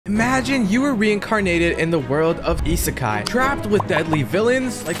Imagine you were reincarnated in the world of Isekai, trapped with deadly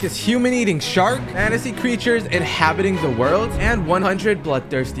villains like this human-eating shark, fantasy creatures inhabiting the world, and 100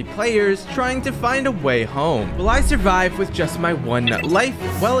 bloodthirsty players trying to find a way home. Will I survive with just my one life?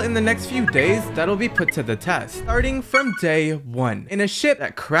 Well, in the next few days, that'll be put to the test, starting from day 1, in a ship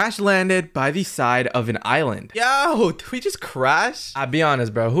that crash-landed by the side of an island. Yo, did we just crash? I'll be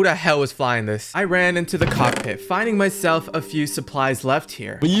honest, bro, who the hell was flying this? I ran into the cockpit, finding myself a few supplies left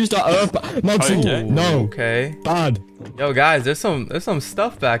here. We used our earth. Okay. No. Okay. Bad. Yo, guys, there's some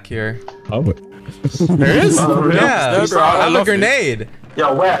stuff back here. Oh. There is? Yeah. I have a grenade.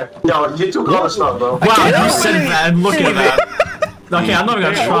 Yo, where? Yo, you took all the stuff, bro. Wow, you said that. Look at that. Okay, I'm not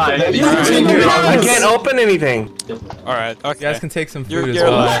gonna try. I can't open anything. Alright, okay. You guys can take some food You're as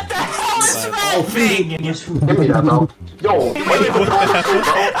well. What the hell is this thing? Give me that, bro. Yo,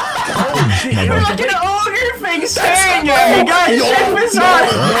 You're like an ogre thing staring at me, guys. Check this out.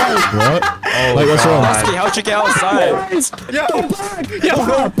 What? Oh, Like, what's wrong? Husky, how'd you get outside?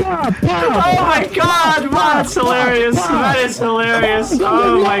 Oh my god, wow, that's hilarious. That is hilarious.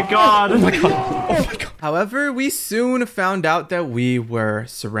 Oh my god. However, we soon found out that we were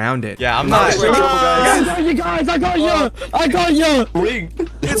surrounded. Yeah, I'm not. You guys, I got you! I got you!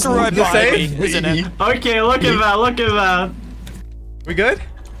 It's right behind me, isn't it? Okay, look at that, look at that. We good?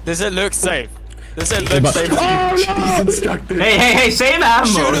 Does it look safe? Does it look safe? Hey, save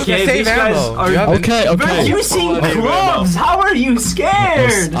ammo, okay? Save These guys ammo. are... You haven't- Okay, We're okay. using clubs! How are you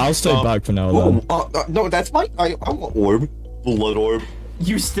scared? I'll stay back for now then. No, that's my. I want orb. Blood orb.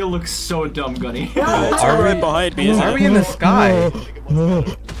 You still look so dumb, Gunny. It's right behind me, isn't Are it? we in the sky?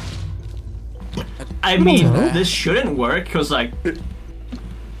 I mean, this shouldn't work, cause like...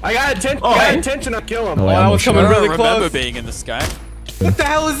 I got attention. Oh, I got hey. attention. I kill him. Oh, I I'm was sure. coming I really don't remember close. being in the sky. What the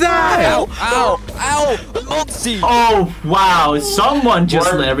hell is that? Ow! Ow! Ow! Moxie! Oh, wow, someone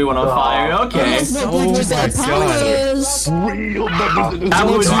just lit everyone on fire, okay. Oh my god. That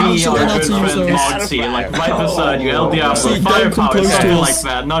would be our good friend Moxie, like right beside you, El Diablo, firepower, something like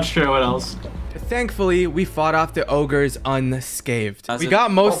that, not sure what else. Thankfully, we fought off the ogres unscathed. That's We it.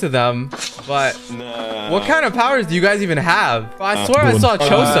 got most of them, but what kind of powers do you guys even have? I swear I saw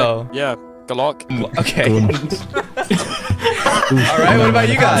Choso. Yeah, Galok. Okay. All right, what about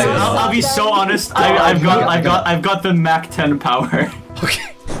you guys? I'll be so honest, I've got the Mach 10 power.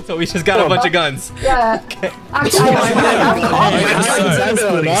 Okay, so we just got a bunch of guns. Yeah. Okay. Actually, I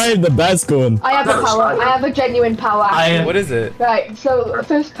am the best gun. I have a power. I have a genuine power. What is it? Right, so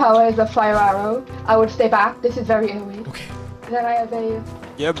first power is a fire arrow. I would stay back. This is very early. Okay. Then I have a...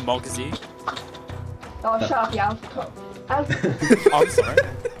 Yeah, Moxie. Oh, shut up, yeah. I'm sorry.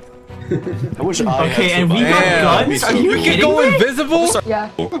 I wish I had Okay, and we Damn. got guns? Are you You can kidding go me? invisible? Yeah.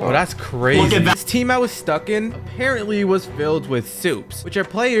 Oh, that's crazy. Look at that. This team I was stuck in apparently was filled with supes, which are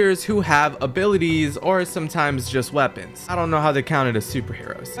players who have abilities or sometimes just weapons. I don't know how they counted as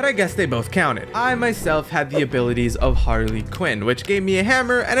superheroes, but I guess they both counted. I myself had the abilities of Harley Quinn, which gave me a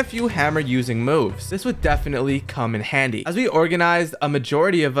hammer and a few hammer-using moves. This would definitely come in handy. As we organized, a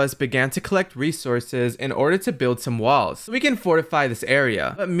majority of us began to collect resources in order to build some walls so we can fortify this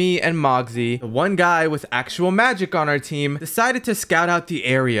area. But me and Mogsy, the one guy with actual magic on our team, decided to scout out the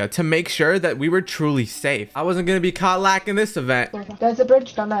area to make sure that we were truly safe. I wasn't gonna be caught lacking this event. There's a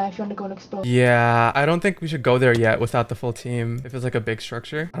bridge down there if you want to go and explore. Yeah, I don't think we should go there yet without the full team. If it's like a big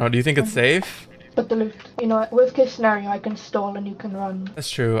structure. I don't know, do you think it's safe? But the loot, you know, worst case scenario, I can stall and you can run. That's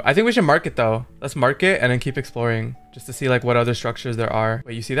true. I think we should mark it though. Let's mark it and then keep exploring just to see like what other structures there are.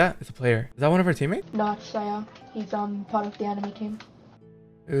 Wait, you see that? It's a player. Is that one of our teammates? No, it's he's part of the enemy team.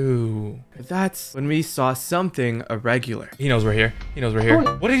 Ooh, that's when we saw something irregular. He knows we're here. He knows we're here.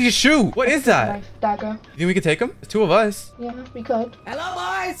 What did you shoot? What is that? Knife, dagger. You think we could take him? There's two of us. Yeah, we could. Hello,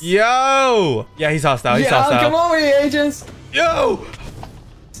 boys! Yo! Yeah, he's hostile. He's hostile. Come over here, agents! Yo!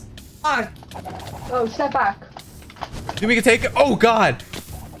 Ah, Oh, step back. Think we can take it? Oh God!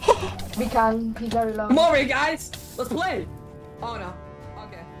 We can. He's very low. come over here, guys! Let's play! Oh no.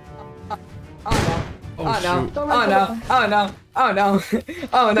 Okay. Oh no. Oh no. shoot. Don't Oh run no. for the- Oh no. Oh no.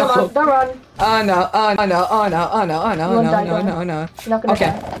 Oh Don't run. no. Don't run. Oh no. Oh no. Oh no. Oh no. Oh no. You won't No. die, No. don't No. worry. No. You're not gonna Okay.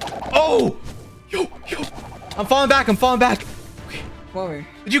 die. Oh! Yo! I'm falling back. I'm falling back. Come over here.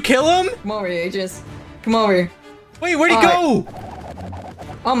 Did you kill him? Come over here, agents. Come over here. Wait, where'd he Alright. go?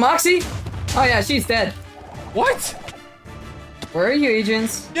 Oh, Moxie? Oh yeah, she's dead. What? Where are you,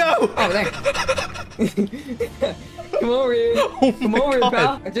 agents? Yo! Oh, there. Come over here. Oh Come my over here, God.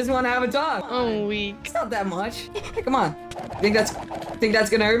 pal. I just want to have a talk. I'm weak. It's not that much. Hey, come on. Think that's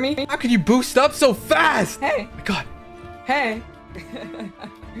gonna hurt me? How could you boost up so fast? Hey. Oh my God. Hey.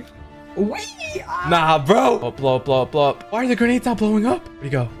 Nah, bro. Oh, blow up, blow up, blow up. Why are the grenades not blowing up? Where'd he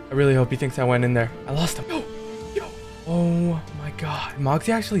go? I really hope he thinks I went in there. I lost him. Yo. Oh my god. Mogsy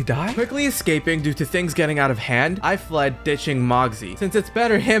actually died? Quickly escaping due to things getting out of hand, I fled, ditching Mogsy, since it's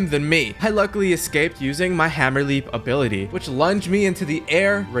better him than me. I luckily escaped using my Hammer Leap ability, which lunged me into the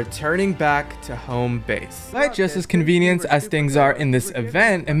air, returning back to home base. But just as convenient as things are in this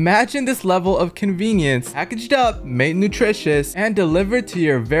event, imagine this level of convenience packaged up, made nutritious, and delivered to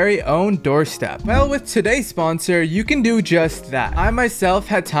your very own doorstep. Well, with today's sponsor, you can do just that. I myself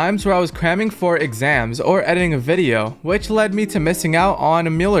had times where I was cramming for exams or editing a video, which led me to missing out on a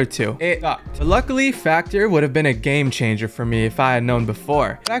meal or two. It sucked. But luckily, Factor would have been a game changer for me if I had known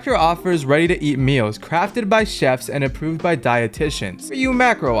before. Factor offers ready-to-eat meals crafted by chefs and approved by dietitians for you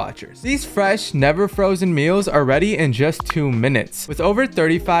macro watchers. These fresh, never frozen meals are ready in just 2 minutes, with over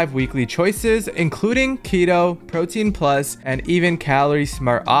 35 weekly choices, including keto, protein plus, and even calorie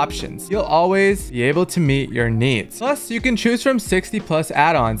smart options. You'll always be able to meet your needs. Plus, you can choose from 60 plus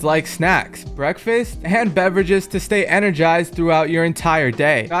add-ons like snacks, breakfast, and beverages to stay energized throughout your entire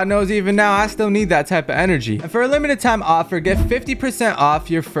day. God knows even now I still need that type of energy. And for a limited time offer, get 50% off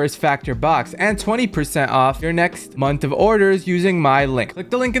your first Factor box and 20% off your next month of orders using my link. Click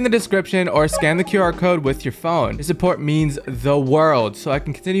the link in the description or scan the QR code with your phone. Your support means the world, so I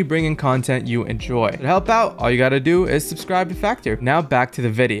can continue bringing content you enjoy. To help out, all you gotta do is subscribe to Factor. Now back to the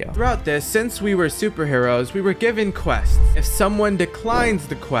video. Throughout this, since we were superheroes, we were given quests. If someone declines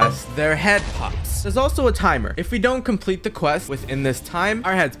the quest, their head pops. There's also a timer. If we don't complete the quest within this time,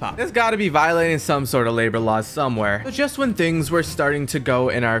 our heads pop. There's gotta be violating some sort of labor laws somewhere. So just when things were starting to go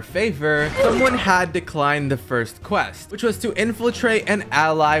in our favor, someone had declined the first quest, which was to infiltrate and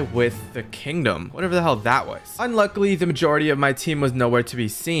ally with the kingdom. Whatever the hell that was. Unluckily, the majority of my team was nowhere to be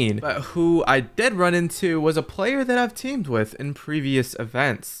seen, but who I did run into was a player that I've teamed with in previous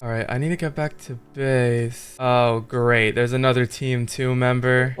events. All right, I need to get back to base. Oh, great. There's another team 2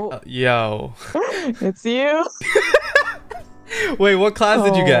 member. Yo. It's you. Wait, what class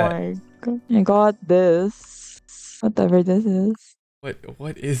did you get? My God. I got this. Whatever this is.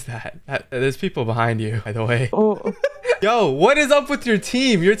 What is that? There's people behind you, by the way. Oh. Yo, what is up with your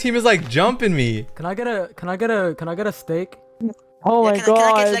team? Your team is like jumping me. Can I get a steak? Oh my God. Can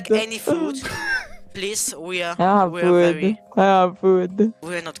I get like any food? Please, we are food. I have food.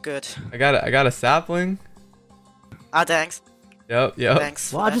 we're not good. I got a sapling. Ah, thanks. Yep.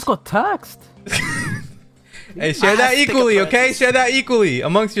 Thanks. Well, I just got taxed. Hey, share that equally, okay? Share that equally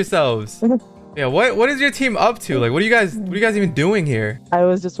amongst yourselves. Yeah, what is your team up to? Like, what are you guys even doing here? I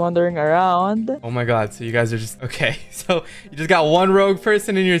was just wandering around. Oh my God, so you guys are just okay. So you just got one rogue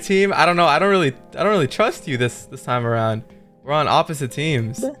person in your team. I don't know. I don't really trust you this time around. We're on opposite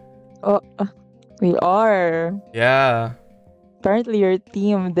teams. Oh, we are. Yeah. Apparently your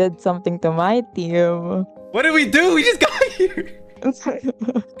team did something to my team. What did we do? We just got here.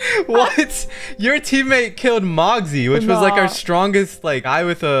 What? Your teammate killed Mogsy, which was like our strongest like guy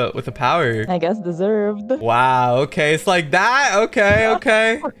with a power. I guess deserved. Wow. Okay, it's like that.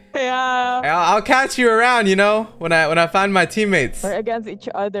 Okay. Yeah. I'll catch you around. You know, when I find my teammates. We're against each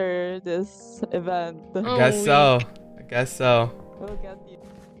other this event. I guess so. We'll get you.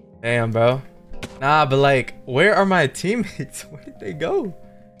 Damn, bro. Nah, but like, where are my teammates? Where did they go?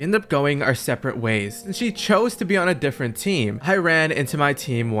 End up going our separate ways. Since she chose to be on a different team, I ran into my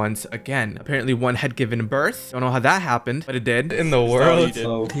team once again. Apparently one had given birth. Don't know how that happened, but it did. In the world.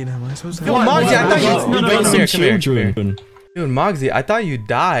 Tina, am I supposed to Yo, Mogsy, I thought you... No, come here. Dude, Mogsy, I thought you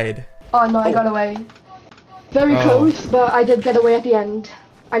died. Oh no, I got away. Very close, but I did get away at the end.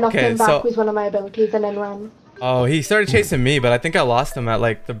 I knocked him back with one of my abilities and then ran. Oh, he started chasing me, but I think I lost him at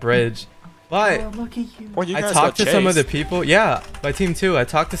like the bridge. But I talked to some of the people. Yeah, my team too. I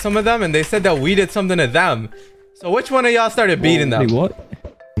talked to some of them and they said that we did something to them. So which one of y'all started beating them? Wait, what?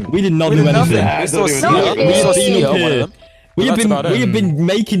 We did not do anything. We have been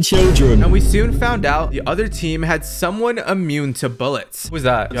making children. And we soon found out the other team had someone immune to bullets. Who's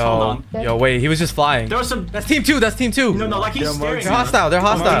that? Yo, wait, he was just flying. There was some. That's team 2. That's team 2. No, like he's staring. They're hostile. They're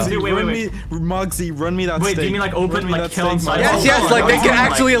hostile. Wait. Mogsy, run me that steak. Wait, do you mean like open, like kill inside? Yes, like they can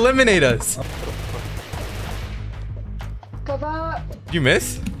actually eliminate us. Cover. Did you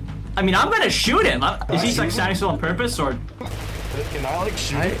miss? I mean, I'm gonna shoot him. Is he like standing still on purpose or? Can I like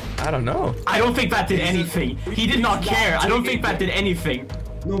shoot? I don't know. I don't think that did anything. He did not care. I don't think that did anything.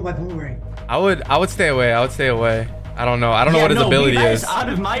 No, my boomerang. I would stay away. I don't know. I don't know what his ability is. Out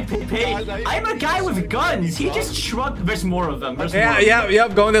of my pay. I'm a guy with guns. He just shrugged. There's more of them.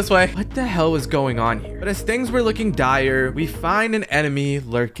 Yep, going this way. What the hell was going on here? But as things were looking dire, we find an enemy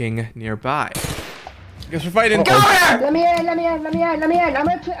lurking nearby. Guess we're fighting. Go here! Let me in. I'm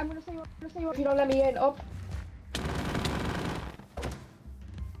gonna say you if you don't let me in. Oh.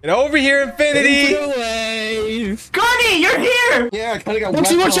 Get over here, Infinity! Gardy, you're here! Yeah, I kinda got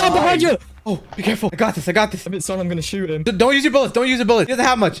Watch out behind you! Oh, be careful. I got this. I got this. I'm gonna shoot him. Don't use your bullets. Don't use your bullets. He doesn't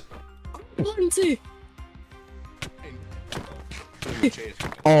have much.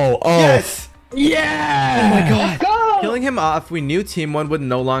 Oh. Yes! Yeah! Oh my god. Go! Killing him off, we knew Team 1 would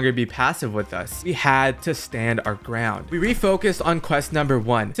no longer be passive with us. We had to stand our ground. We refocused on quest number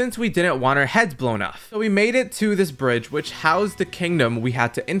 1, since we didn't want our heads blown off. So we made it to this bridge, which housed the kingdom we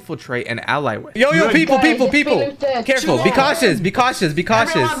had to infiltrate and ally with. Yo, people! Careful, be cautious.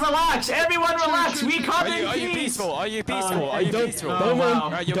 Everyone relax, we come in Are you peaceful? Are you peaceful?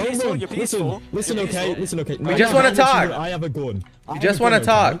 You're peaceful? Listen, okay. We just want to talk. I have a gun. We just want to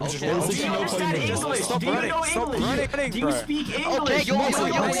talk. Stop running, Do you speak English?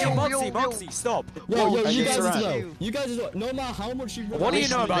 Moxie, stop. Yo, you guys as well. No matter how much you... What do you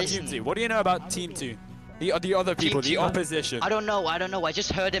know about Team 2? What do you know about Team 2? The other people, the opposition. I don't know. I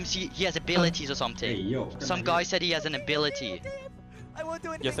just heard him see he has abilities or something. Some guy said he has an ability.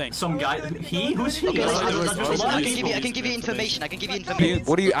 You think? Some guy, he? Who's he? Okay, I can give you information.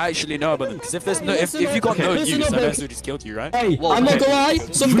 What do you actually know about them? Because if there's no, if you got no use, I know just killed you, right? Hey, I'm not gonna lie.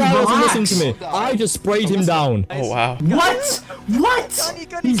 Some guy wasn't listening to me. I just sprayed him down. Oh wow. What?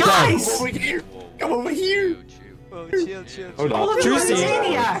 Guys! Come over here! Chill. Hold on. Juicy.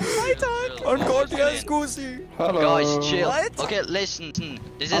 Guys, chill. Okay, listen.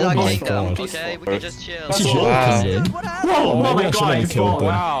 This is our kingdom, okay? We can just chill. Wow. Whoa, oh my god,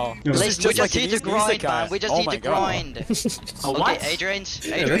 Wow. Listen, we just need to grind, man. We just need to grind. What? Okay, Adriens.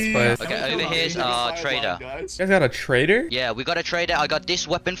 This place. Okay, over here's our trader. You guys got a trader? Yeah, we got a trader. I got this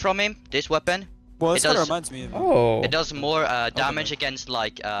weapon from him. This weapon. Well, this kind of reminds me of... Oh. It does more damage against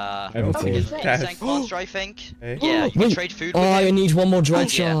like That's- monster, I think. Okay. Yeah, you can trade food with I him. need one more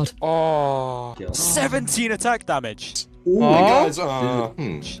dread shard. Oh. 17 attack damage. Guys, I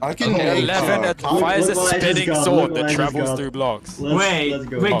can 11 fires a spinning sword that travels through blocks. Wait,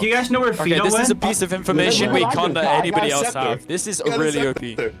 do you guys know where Okay, Fido this went? is a piece of information we can't let anybody else have. This is really OP.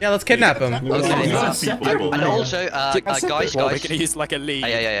 Yeah, let's kidnap him. And also, guys, Well, we're gonna use like a lead.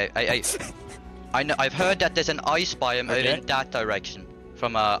 I know. I've heard that there's an ice biome over in that direction.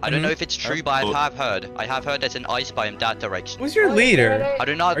 From I don't know if it's true, but I have heard there's an ice biome that direction. Who's your leader? I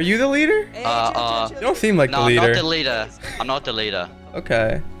do not. Are you the leader? You don't seem like the leader. No, I'm not the leader. I'm not the leader.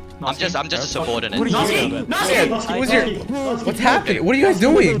 Okay. I'm just a subordinate. What are you doing? What's happening? What are you guys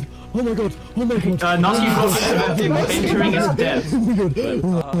doing? Oh my god. Noski goes entering his death.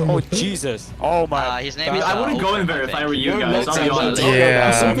 Oh Jesus. Oh my. His name is. I wouldn't go in there if I were you guys. I'll be honest.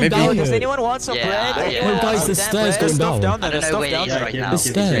 Yeah, maybe. Does anyone want some bread? Yeah. Guys, the stairs going down. I don't know where he is right now. The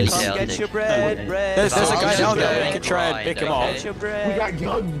stairs. Get your bread. There's a guy down there. We can try and pick him off. Get your bread. We got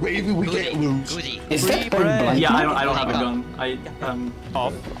guns, baby. We can't lose. Goody. Free bread. Yeah, I don't have a gun.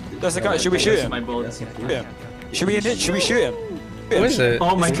 Off. There's a guy. Should we shoot him? My bullets. Yeah. Should we shoot him? Who is it?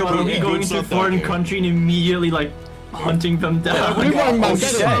 Oh my god, are we going into a foreign country and immediately like hunting them down?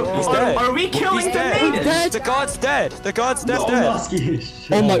 He's dead. Are we killing the natives? The guard's dead. The guard's dead.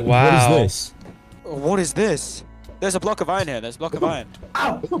 Oh my, Wow. what is this? What is this? There's a block of iron here. There's a block of iron.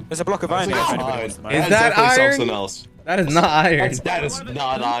 There's a block of iron here. If anybody wants to Is that iron? Something else. That is not iron. That is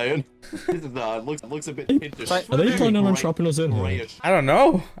not iron. This is not. Looks a bit pinkish. Are they planning on trapping us in here? I don't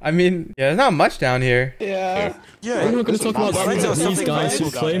know. I mean, yeah, there's not much down here. Yeah. We're not going to talk about that. These guys who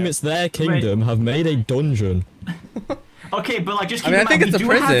claim it's their kingdom have made a dungeon. Okay, but like just I keep mean, in I think mind, it's we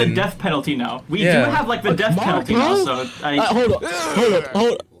a do have the prison. death penalty now. We Yeah. do have like the death penalty now, so Hold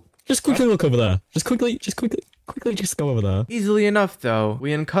up. Just quickly look over there. Just quickly go over there. Easily enough, though,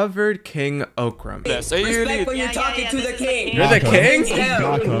 we uncovered King Okram. So you lead. When you're talking to the king. You're the king?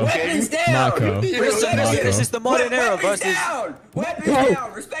 Weapons down. Marco. This is the modern era versus. Weapons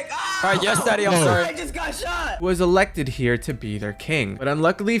down. Respect. Alright, yes, Daddy, I'm sorry. I just got shot. Was elected here to be their king. But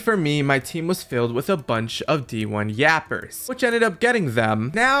unluckily for me, my team was filled with a bunch of D1 yappers, which ended up getting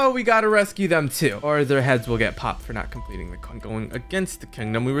them. Now we gotta rescue them too, or their heads will get popped for not completing the going against the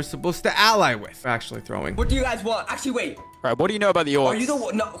kingdom we were supposed to ally with. Actually throwing. What do you guys want? Actually, wait. Alright, what do you know about the orcs? Are you the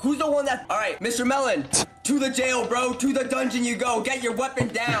one? No, who's the one that? All right, Mr. Melon, to the jail, bro. To the dungeon you go. Get your weapon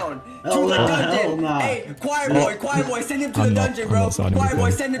down. To the dungeon. Hey, choir boy, send him to the dungeon, bro. Choir boy,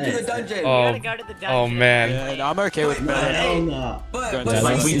 send him to the dungeon. Oh man. Yeah, no, I'm okay with that. But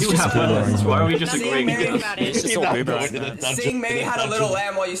like we do have weapons. Why are we just agreeing with this? It's just all boomerang, man. Sing Mary had a little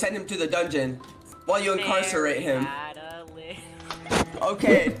lamb while you send him to the dungeon, while you incarcerate him.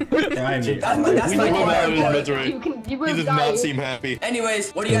 Okay. That's my You You He will does die. not seem happy.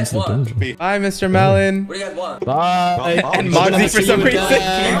 Anyways, what do you guys want? Bye, Mr. Melon. What do you guys want? Bye. And Moxie for some reason.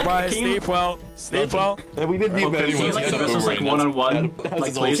 Bye. Sleep well. Sleep well. And we didn't even Okay, anyone like get this is like one-on-one,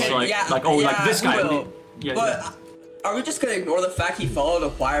 like place, like Yeah, this we guy. will. Yeah, But are we just gonna ignore the fact he followed a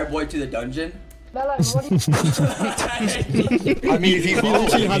choir boy to the dungeon? Melon, what do you... I mean, if he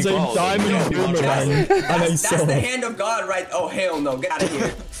falls, He has a diamond boomerang and a That's the sword. hand of God, right? Oh hell no! Get out of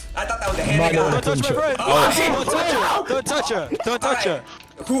here! I thought that was the hand of Mother God. Don't touch my friend. Don't touch her. Don't touch her.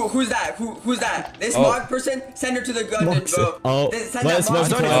 Who's that? Who's that? This Mog person? Send her to the dungeon, bro. Oh, Send let's that Mog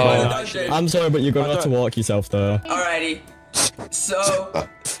person to the go. dungeon. I'm sorry, but you're gonna have to walk yourself there. Alrighty. So.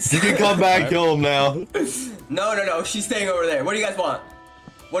 You can come back, kill him now. No. She's staying over there. What do you guys want?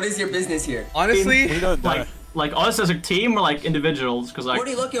 What is your business here? Honestly, like us as a team or like individuals? Because like. What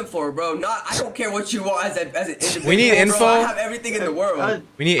are you looking for, bro? I don't care what you want as an individual. We need info. Bro. I have everything in the world.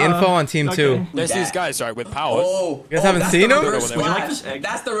 we need info on team 2. There's these guys, right, with powers. Oh, You guys haven't that's seen the them? reverse Would you like flash. this egg?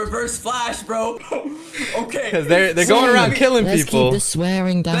 That's the reverse flash, bro. Okay. Because they're going around killing people.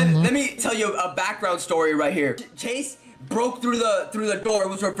 swearing Let me tell you a background story right here. Chase broke through the door. It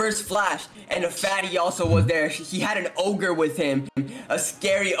was reverse flash, and a fatty also was there. He had an ogre with him, a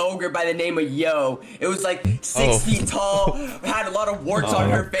scary ogre by the name of Yo. It was like 6 feet tall, had a lot of warts on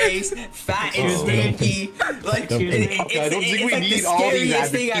her face, fat and stinky. Like I don't think we like need the all these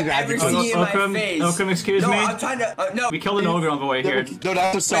scariest thing I've ever seen in my face. Oakham, excuse No, me. I'm trying to. No, We killed an ogre on the way here. No,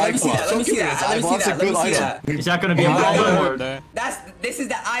 that's a side quest. Let me see that. Let me see that. Let me see that. Is that gonna be a problem or? This is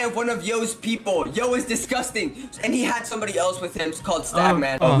the eye of one of Yo's people. Yo is disgusting, and he had somebody else with him called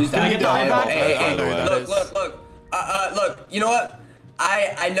Stagman. Who's Can I that? get the eye back? Hey, Look. look. You know what?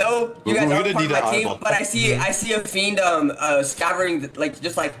 I know you guys We're are gonna part of need my that team, eyeball. but I see a fiend scavenging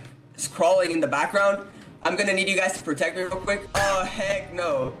just crawling in the background. I'm gonna need you guys to protect me real quick. Oh heck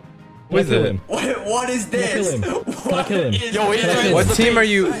no. What is it? What is this? Can I kill him? Yo, What team are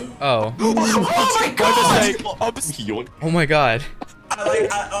you? Oh. Oh my god! Oh my god.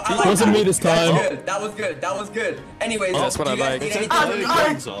 I like Wasn't me this time. That was good. Anyways, that's what do I you guys like. need anything?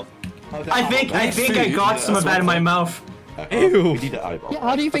 I think I got some of that in my mouth. Ew. We need the eyeball. Yeah,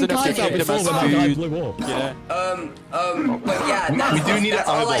 how do you think I felt before when that guy blew up? Yeah. But yeah, We do need that's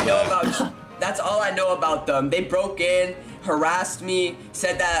an all I know eyeball about. That's all I know about them. They broke in, harassed me,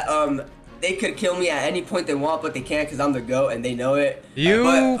 said that they could kill me at any point they want, but they can't because I'm the GOAT and they know it. You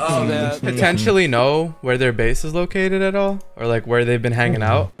potentially know where their base is located at all, or like where they've been hanging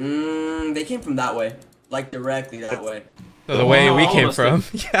out. They came from that way, like directly that way. So the way we came from.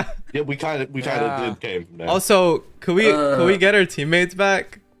 Yeah. Yeah, we kind of did came from there. Also, could we get our teammates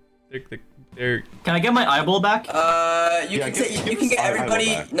back? They're Can I get my eyeball back? You can get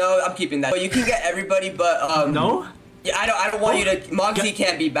everybody. No, I'm keeping that. But you can get everybody, but No? Yeah, I don't want you to. Moxie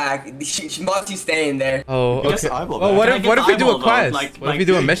can't be back. Moxie's staying there. Oh, Guess okay. the eyeball Well, back. what if we do a Eyeball, though, quest? like- What if we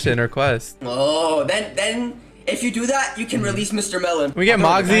do a mission or quest? Oh, then if you do that, you can release Mr. Melon. Can we get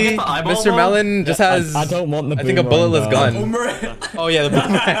Moxie? the eyeball, Mr. though? Melon just has. I don't want the I think a boomerang, bulletless though. gun. Boomerang. Oh yeah, the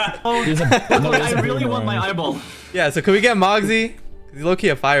boomerang. There's I really want my eyeball. Yeah, so can we get Moxie? 'Cause he's low-key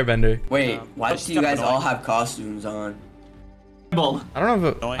a firebender. Wait, why do you guys all have costumes on? Eyeball. I don't know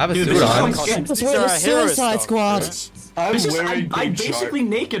if I have a Dude, suit this is on. so scary. These are our heroes. SuicideSquad. I'm This is, wearing I'm big shark. basically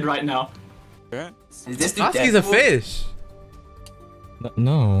naked right now. Is this dude Moxie's a Deadpool? fish.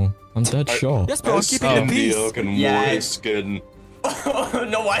 No, I'm dead sure. Yes, bro, I'm keeping Oh. the peace. And Yeah. white skin.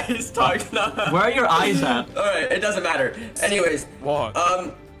 No, why is talking now? Where are your eyes at? Alright, it doesn't matter. Anyways, What?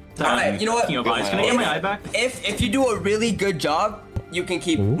 alright, you know what? Speaking of eyes, can I get my eye back? If you do a really good job, you can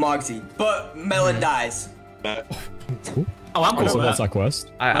keep Moxie, but Melon dies. Oh, I'm cool So with what's that. our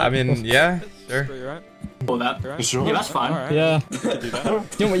quest? I mean, yeah, sure. You're right. Cool with that. Right. Sure. Yeah, that's fine. Alright. Yeah. Do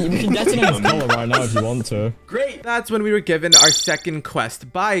that. You know what, we can detonate his collar right now if you want to. Great. That's when we were given our second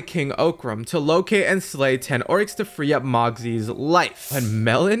quest by King Okram to locate and slay 10 orcs to free up Moxie's life. But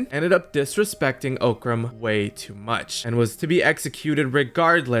Melon ended up disrespecting Okram way too much and was to be executed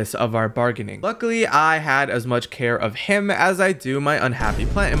regardless of our bargaining. Luckily, I had as much care of him as I do my unhappy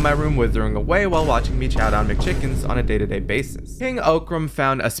plant in my room withering away while watching me chow down McChickens on a day-to-day basis. King Okram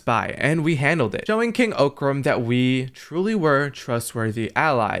found a spy and we handled it, showing King Okram that we truly were trustworthy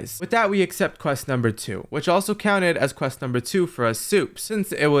allies. With that, we accept quest number 2, which also counted as quest number 2 for us soups,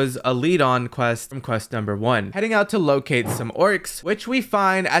 since it was a lead-on quest from quest number 1. Heading out to locate some orcs, which we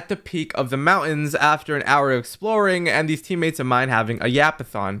find at the peak of the mountains after an hour of exploring and these teammates of mine having a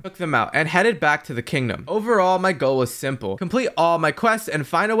yapathon. Took them out and headed back to the kingdom. Overall, my goal was simple: complete all my quests and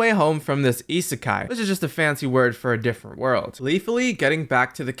find a way home from this Isekai, which is just a fancy word for a different world. Gleefully getting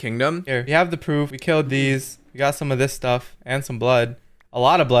back to the kingdom. Here, you have the proof. We killed these. We got some of this stuff and some blood. A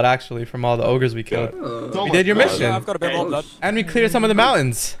lot of blood, actually, from all the ogres we killed. Oh. We did your mission. Yeah, I've got a bit more blood. And we cleared some of the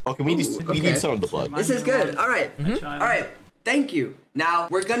mountains. Okay, we need some of the blood. This is good. All right. All right. Thank you. Now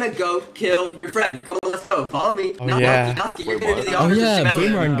we're gonna go kill your friend. Come on, let's go. Follow me. Oh, yeah. Noski, you're gonna do the Oh honors of yeah,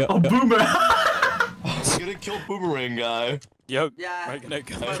 Boomerang. boomerang. Oh, boomerang. He's gonna kill Boomerang guy. Yo, Yeah. we're gonna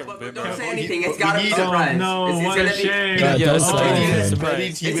go But don't say anything. It's gotta be a surprise. No, It's what gonna a be. shame. Yeah, Yeah, don't it's say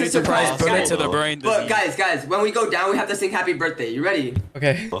anything. It's a surprise. bullet to the brain. But guys, when we go down, we have to sing happy birthday. You ready?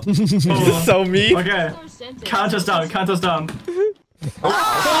 Okay. This is so mean. Okay. Count us down. Count us down.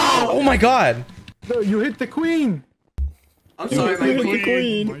 Oh my god. No, you hit the queen. I'm sorry, my queen.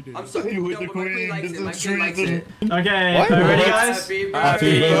 Queen. I'm sorry. You hit the No, but my queen. likes This it. My is queen likes treason. it. Okay. What? Ready, guys? Happy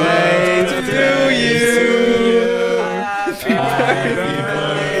Happy birthday birthday to to you. Happy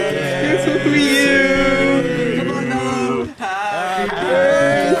birthday to you. Come on now. Happy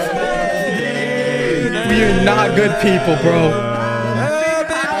birthday. We are not good people, bro.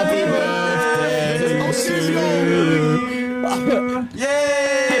 Happy birthday.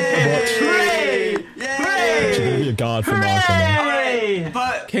 Yay! Be a god for Marco, man. Alright,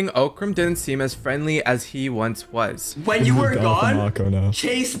 but King Okram didn't seem as friendly as he once was. when you were God for gone, Marco now.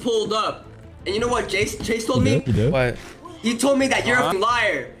 Chase pulled up. And you know what Chase told me? You did? What? He told me that you're a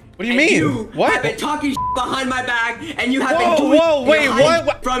liar. What do you And mean? You What? have been talking behind my back, and you have Whoa, been doing whoa, wait, hiding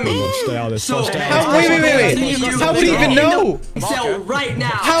what? from me. Stay out of this. So, Stay out How- of wait, this. wait, wait. How would he even know? Cell right now.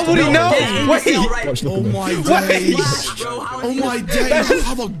 How would he know? Get in the Wait. cell right Watch the Oh my What? days. Bro, how is Oh he my gonna- days. You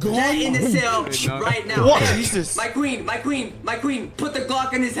have a Get in gun. the cell right now. What? Jesus. My queen. Put the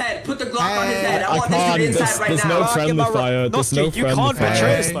Glock on his head. Put the Glock on his head. I I want this can't. dude inside right There's now. no friendly fire. There's no Noski, you friendly can't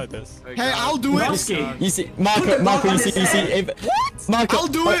betray us fire. like this. Hey, I'll do it. Noski. You see, Put the Marco, Glock on you see, his head. if Marco, I'll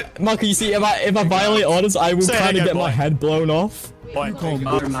do it. Marco, you see, if I violate orders, I will Say it kind of again, get my boy. head blown off.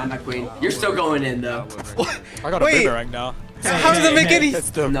 Never mind, my queen. You're still going in though. I got a Wait. boomerang now. How does it make any? Let's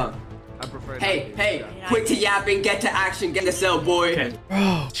do it. No. Hey, quit to yapping, get to action, get in the cell, boy.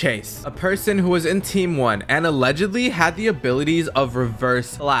 Bro, Chase, a person who was in Team 1 and allegedly had the abilities of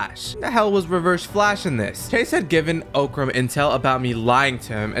Reverse Flash. What the hell was Reverse Flash in this? Chase had given Okram intel about me lying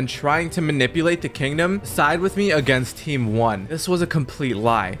to him and trying to manipulate the kingdom to side with me against Team 1. This was a complete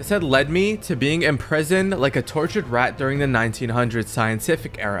lie. This had led me to being imprisoned like a tortured rat during the 1900s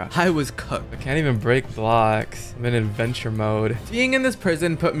scientific era. I was cooked. I can't even break blocks. I'm in adventure mode. Being in this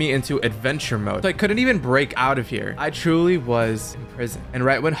prison put me into adventure mode, so I couldn't even break out of here. I truly was in prison. And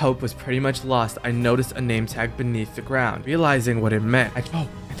right when hope was pretty much lost, I noticed a name tag beneath the ground. Realizing what it meant, I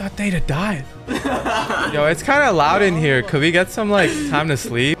thought they'd have died. Yo, it's kind of loud in here. Could we get some like time to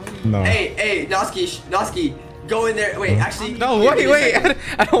sleep? No. Hey, Noski, go in there. Wait, actually. No, wait.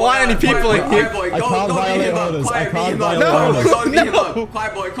 I don't want any people in here. Quiet boy, I can't go beat violate him up. orders. I Quiet, can't beat him up. violate orders. Go beat him No. up.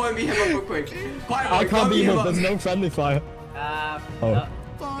 Quiet boy, go and beat him up real quick. Quiet boy, I go can't beat beat him him. up. There's no friendly fire. Oh.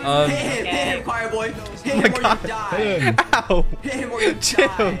 Hit him, quiet boy. Hit him or you die. Hit him. Ow. Hit him or you Chill.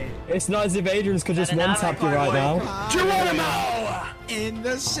 die. It's not as if Adriens could just one-tap you right now. In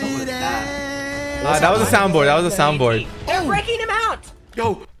the city. That was a soundboard. That was a soundboard. They're breaking him out.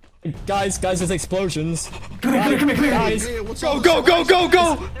 Yo, Guys, there's explosions. Come here. Guys, go.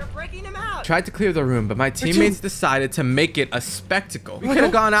 They're breaking him out. Tried to clear the room, but my teammates decided to make it a spectacle. We could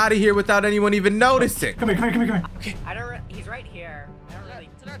have gone out of here without anyone even noticing. Come here. He's right here. I don't really.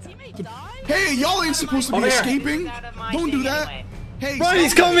 Did our teammate die? Hey, y'all ain't supposed to be escaping. Don't do that. Hey, Run,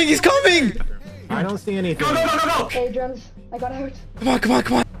 he's coming. I don't see anything. Go. Adriens, I got out. Come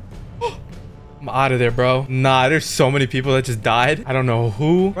on. I'm out of there, bro. Nah, there's so many people that just died. I don't know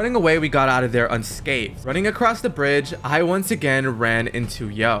who. Running away, we got out of there unscathed. Running across the bridge, I once again ran into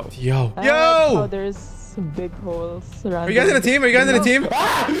Yo. Oh, there's some big holes around. Are you guys in a team?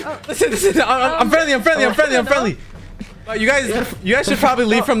 Listen. I'm friendly. You guys should probably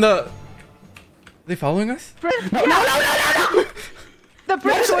leave from the... Are they following us? No. The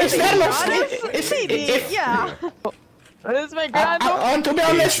bridge is yeah. This is my grandma. To be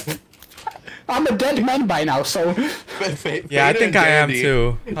honest, I'm a dead man by now, so... Yeah, I think I am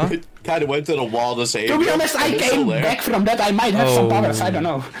too. Huh? Kind of went to the wall to save To be him, honest, I and they're still came there. back from that. I might have some powers, I don't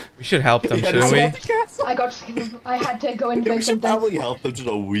know. We should help them, shouldn't we? I got scared. I had to go and We make should them dance. probably help them just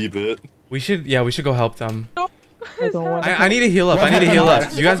a wee bit. We should go help them. I don't want I need to heal up.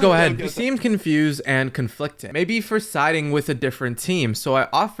 You guys go ahead. You seemed confused and conflicted. Maybe for siding with a different team. So I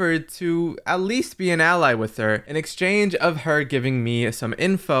offered to at least be an ally with her in exchange of her giving me some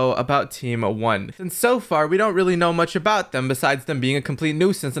info about Team 1. Since so far, we don't really know much about them besides them being a complete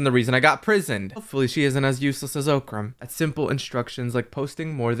nuisance and the reason I got prisoned. Hopefully she isn't as useless as Okram. At simple instructions like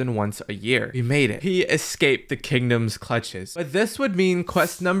posting more than once a year. We made it. He escaped the kingdom's clutches. But this would mean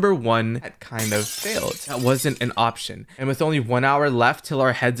quest number 1 had kind of failed. That wasn't an an option. And with only 1 hour left till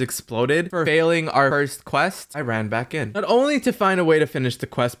our heads exploded for failing our first quest, I ran back in. Not only to find a way to finish the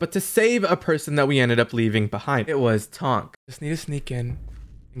quest, but to save a person that we ended up leaving behind. It was Tonk. Just need to sneak in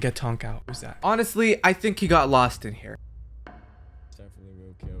and get Tonk out. Who's that? Honestly, I think he got lost in here. Definitely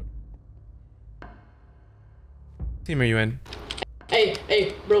will kill. Team, are you in?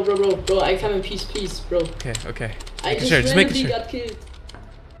 Hey, bro, I come in peace, please, bro. Okay. I just randomly got killed.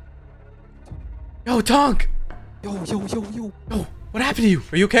 Yo, Tonk! Yo. What happened to you?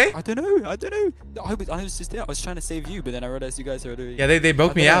 Are you okay? I don't know. I was just there. I was trying to save you, but then I realized you guys are doing. Yeah, they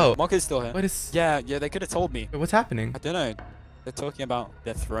broke me out. Marco's still here. What is? Yeah, they could have told me. What's happening? I don't know. They're talking about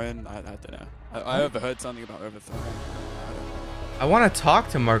their throne. I don't know. I overheard something about overthrowing. I want to talk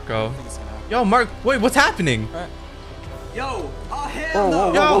to Marco. Yo, Mark, wait, what's happening? Yo, oh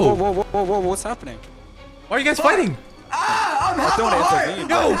hell no. Whoa, what's happening? Why are you guys fighting? I'm half a heart.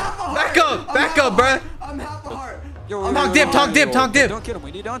 Yo, back up, bruh. I'm half a heart. Tonk dip. Don't kill him.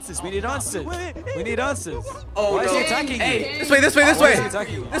 We need answers. We need answers. Oh, why is he attacking you?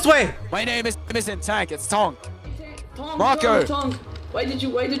 This way. My name isn't Tank. It's Tonk. Marco. Tonk. Why did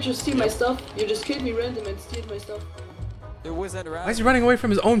you steal my stuff? You just killed me random and steal my stuff. It wasn't around. Why is he running away from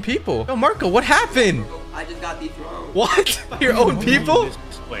his own people? Yo, Marco, what happened? I just got dethroned. What? Your own people? This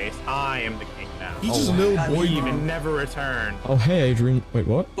place, I am the king now. He's just a little boy. He even never return. Oh, hey, Adrian. Wait,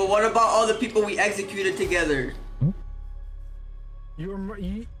 what? But what about all the people we executed together? Your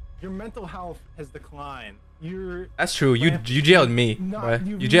mental health has declined. That's true. You jailed me, bruh.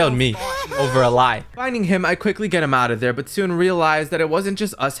 You jailed me over a lie. Finding him, I quickly get him out of there, but soon realized that it wasn't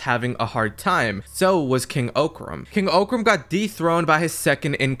just us having a hard time. So was King Okram. King Okram got dethroned by his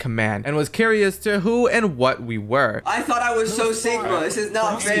second in command and was curious to who and what we were. I thought I was so Sigma. This is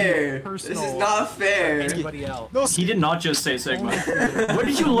not fair. This is not fair. He did not just say Sigma. Where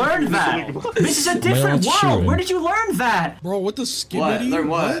did you learn that? This is a different world. Where did you learn that? Bro, what the skibbity? Learn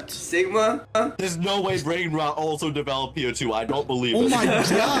what? Sigma? There's no way Brain Rot also developed here too. I don't believe it. Oh my god.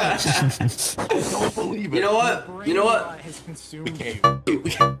 I don't believe it. You know what?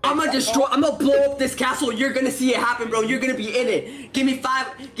 I'm gonna blow up this castle. You're gonna see it happen, bro. You're gonna be in it. Give me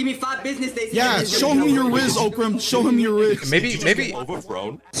five business days. Yeah, show him your riz, Okram. Show him your riz. Maybe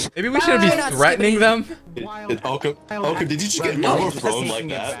overthrown. Maybe we shouldn't be threatening them. Okram, did you just get overthrown like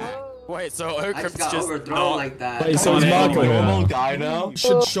that? Wait, so Okram's just overthrown like that. Wait, so is Marco normal guy now? You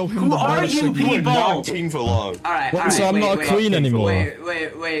should show him Who are you people? You were not king for long. Alright, so I'm not a queen anymore. Wait.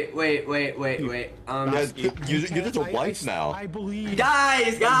 You're just a wife now.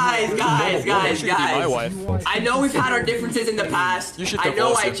 Guys. I know we've had our differences in the past. I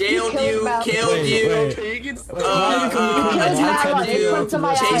know I jailed you, killed you, attacked you,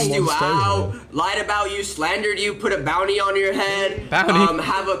 chased you out, lied about you, slandered you, put a bounty on your head,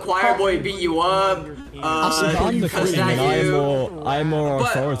 have a choir boy beat you up. I'm the queen and I'm more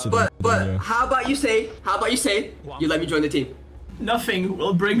authoritative. But how about you say you let me join the team? Nothing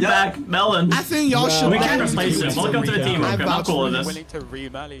will bring back Melon. I think y'all should. We can't replace him. Welcome to the team, Okram. I'm cool with this. Willing to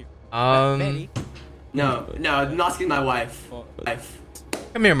remarry. No, Noski's my wife.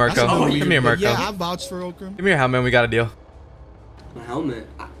 Come here, Marco. Come here, Marco. Yeah, I vouch for Okram. Give me your helmet. We got a deal. My helmet.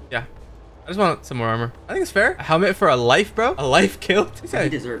 Yeah. I just want some more armor. I think it's fair. A helmet for a life, bro? A life killed? He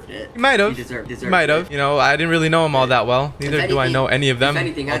deserved it. He might have. He deserved He might have. You know, I didn't really know him all that well. Neither do I know any of them. If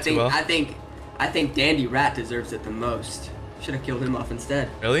anything, I think Dandy Rat deserves it the most. Should have killed him off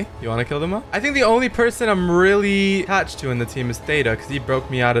instead. Really? You want to kill them off? I think the only person I'm really attached to in the team is Theta, because he broke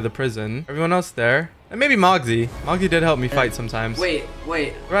me out of the prison. Everyone else there. And maybe Mogsy. Mogsy did help me fight sometimes. Wait.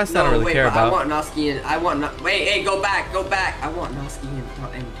 The rest I don't really care about. I want Noski and wait, hey, go back. I want Noski and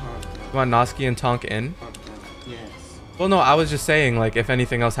Tonk. You want Noski and Tonk in? Yes. Well, no, I was just saying, like, if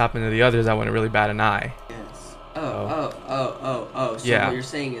anything else happened to the others, I wouldn't really bat an eye. Yes. Oh. So yeah. What you're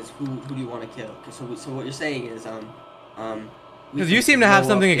saying is, who do you want to kill? So what you're saying is, because you seem to have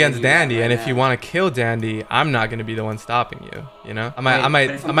something against Dandy, and if you want to kill Dandy, I'm not gonna be the one stopping you. You know, I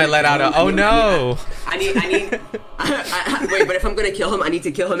might let out a, oh no. I need. Wait, but if I'm gonna kill him, I need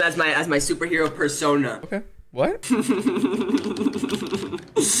to kill him as my superhero persona. Okay. What?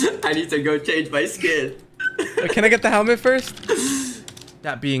 I need to go change my skin. Wait, can I get the helmet first?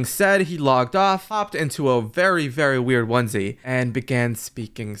 That being said, he logged off, hopped into a very, very weird onesie, and began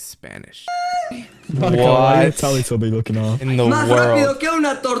speaking Spanish. What? Teletubby looking off. In the world. Are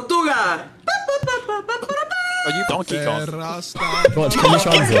you Donkey Kong? Watch, can you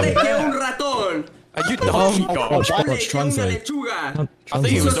translate? Are you Donkey Kong? Watch, translate. I think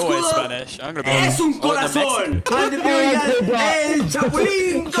he was always Spanish. I'm gonna be Es un corazón. El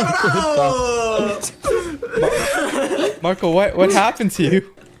Chapulín Colorado. Marco, what happened to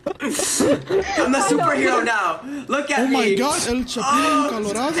you? I'm a superhero now. Look at me. Oh my God, El Chapulín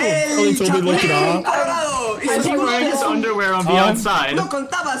Colorado. El Chapulín Colorado. Is he wearing his underwear on the outside? No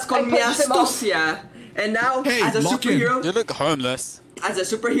contabas con mi astucia. And now, as a superhero, you look homeless. As a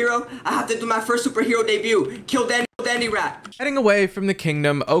superhero, I have to do my first superhero debut. Kill Danny Rat. Heading away from the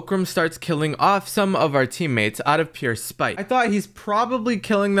kingdom, Okram starts killing off some of our teammates out of pure spite. I thought he's probably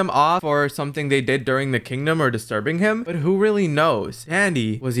killing them off for something they did during the kingdom or disturbing him, but who really knows?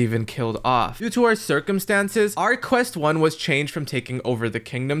 Sandy was even killed off. Due to our circumstances, our quest 1 was changed from taking over the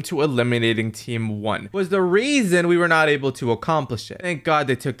kingdom to eliminating team 1. Was the reason we were not able to accomplish it. Thank God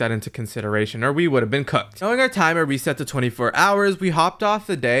they took that into consideration or we would have been cooked. Knowing our timer reset to 24 hours, we hopped off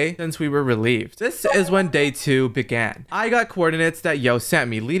the day since we were relieved. This is when day 2 began. I got coordinates that Yo sent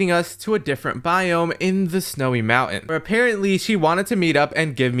me, leading us to a different biome in the snowy mountain, where apparently she wanted to meet up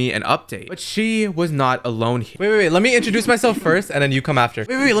and give me an update, but she was not alone here. Wait, let me introduce myself first and then you come after.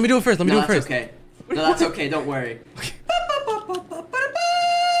 Wait, let me do it first. Let me do it first. Okay. No, that's okay. Don't worry.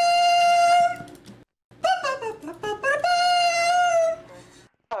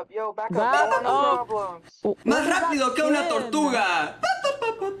 Yo, back up. Más rápido que una tortuga.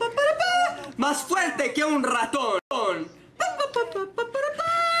 Más fuerte que un ratón.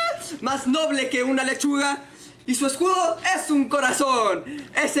 Más noble que una lechuga. Y su escudo es un corazón.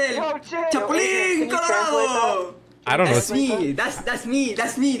 Es el Chapulín Colorado. I don't know. That's me. That's me.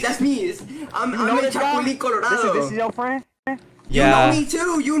 I'm the Chapulín Colorado. This is your friend? Yeah.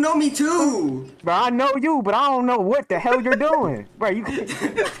 You know me too. Bro, I know you, but I don't know what the hell you're doing. Bro, you.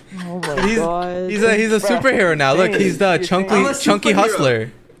 Oh my God. He's a superhero now. Look, he's the chunky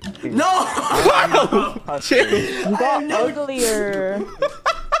hustler. No. You got uglier.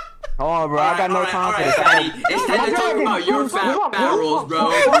 Oh, bro, I got no time for this. It's time to talk about your fat rolls,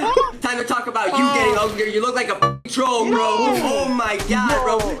 bro. Time to talk about you getting uglier. You look like a troll, bro. Oh my God,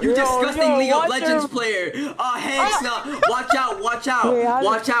 bro. You disgusting League of Legends player. Oh, Hanks, now. Watch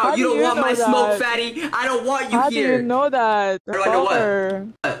out. You don't want my smoke, fatty. I don't want you here. How do you know that? How do I know what?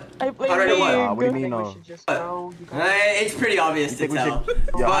 I play How do I know what? What do you mean, no? It's pretty obvious to tell.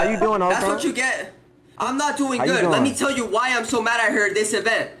 Yo, how you doing, that's what you get. I'm not doing good. Let me tell you why I'm so mad at her at this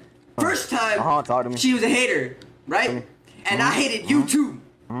event. First time, she was a hater, right? And I hated you too.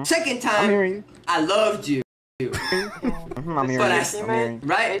 Second time, I loved you. I'm hearing you.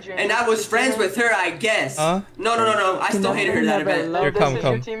 Right? And I was friends with her, I guess. No. I still hated her that event. Here, come.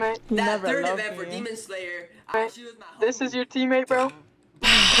 That third event for Demon Slayer, she was my homie. This is your teammate, bro?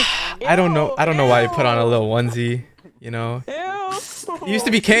 I don't know why he put on a little onesie, you know. He used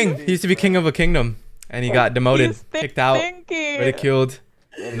to be king. He used to be king of a kingdom. And he got demoted, kicked out, ridiculed.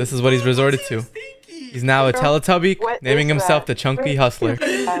 And this is what he's resorted to. He's now a Teletubby, naming himself the Chunky Hustler.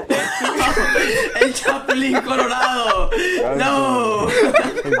 El Chapulín Colorado! No!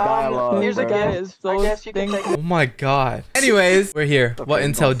 Here's a guess. Oh my God. Anyways, we're here. What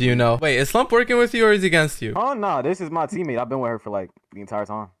intel do you know? Wait, is Slump working with you or is he against you? Oh no, this is my teammate. I've been with her for like the entire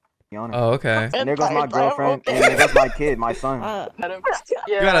time. Oh, okay. And there goes my girlfriend, and there goes my kid, my son.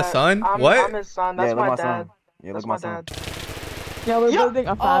 You got a son? What? I'm his son. That's my dad. Yeah, look at my son. Yeah, we're building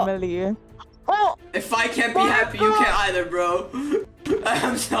a family. If I can't be happy, you can't either, bro.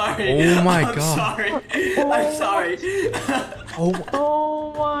 I'm sorry. Oh my God. I'm sorry.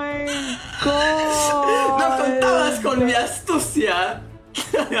 Oh my God. No contabas con mi astucia.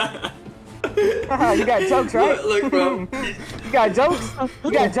 You got jokes, right? Look, bro. You got jokes?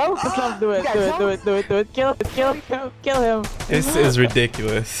 Do it. Do it. Kill him. This is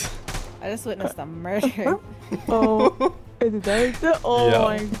ridiculous. I just witnessed a murder. Oh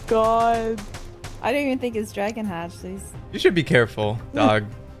my God. I didn't even think it's dragon hatch. Please. You should be careful, dog.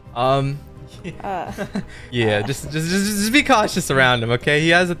 Yeah, just be cautious around him, okay? He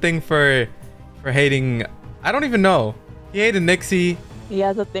has a thing for hating. I don't even know. He hated Nixie. He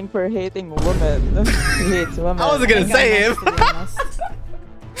has a thing for hating women. He hates women. I wasn't gonna say him.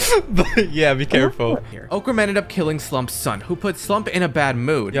 But yeah, be careful. Okram ended up killing Slump's son, who put Slump in a bad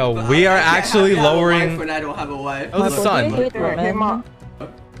mood. Yo, we are actually lowering. When I don't have a wife. Oh, the son.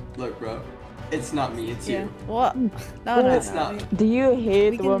 Look, bro. It's not me, it's you. What? No, it's not. Do you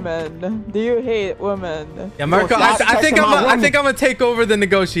hate women? Do you hate women? Yeah, Marco, I think I'm gonna take over the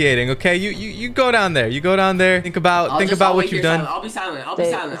negotiating. Okay, you go down there. You go down there. Think about what you've done. I'll be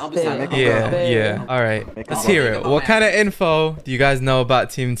silent. Yeah. All right. Let's hear it. What kind of info do you guys know about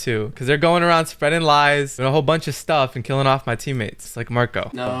Team 2? Because they're going around spreading lies, doing a whole bunch of stuff, and killing off my teammates, like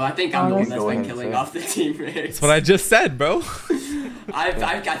Marco. No, I think I'm the one that's been killing off the teammates. That's what I just said, bro. I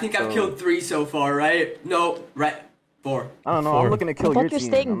think I've killed 3 so far, right? No, right. 4. I don't know. I'm looking to kill your team. You're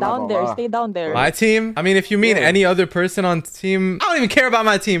staying down there. Stay down there. My team? I mean, if you mean any other person on team, I don't even care about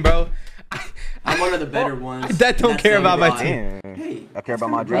my team, bro. I'm one of the better ones. I don't care about my team. Hey, I care about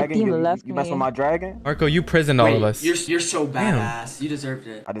my dragon. You mess with my dragon? Marco, you prisoned all of us. You're so badass. You deserved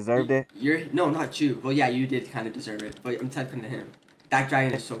it. I deserved it? No, not you. Well, yeah, you did kind of deserve it, but I'm talking to him. That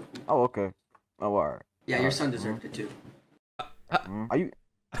dragon is so cool. Oh, okay. Oh, alright. Yeah, your son deserved it too. Are you?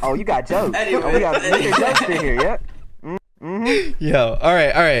 Oh, you got jokes. Anyway. Oh, we got Mr. Jokester here, yeah? Yo,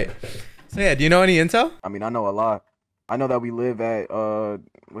 alright. So yeah, do you know any intel? I mean, I know a lot. I know that we live at,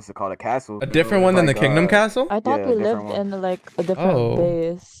 what's it called, a castle. A different one than the Kingdom Castle? I thought we lived in like a different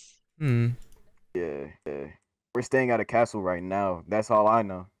base. Yeah. We're staying at a castle right now. That's all I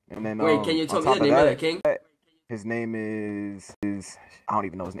know. And then, wait, can you tell me the name of the king? His name is I don't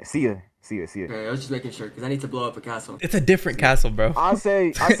even know his name. Sia. Okay, I was just making sure because I need to blow up a castle. It's a different castle, bro. I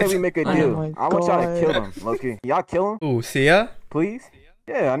say we make a deal. I want y'all to kill him, Loki. Y'all kill him? Ooh, Sia? Please?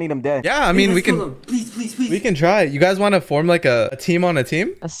 Yeah, I need him dead. Yeah, I mean, we can. Please. We can try. You guys want to form like a team on a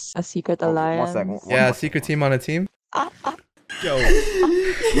team? A secret alliance. Yeah, a secret team on a team. Yo.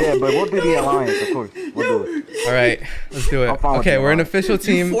 Yeah, but we'll do the alliance, of course. We'll do it. All right, let's do it. Okay, we're an official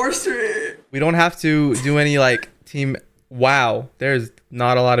team. We don't have to do any like team. Wow, there's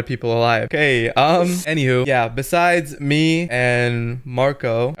not a lot of people alive. Okay, anywho, yeah, besides me and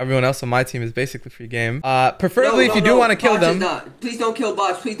Marco, everyone else on my team is basically free game. Preferably if you do want to kill them. Please don't kill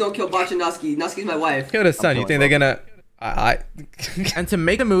Botch. Please don't kill Botch and Noski. Noski's my wife. Kill his son. You think they're gonna... And to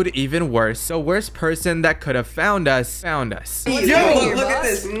make the mood even worse, the worst person that could have found us. Yo, look at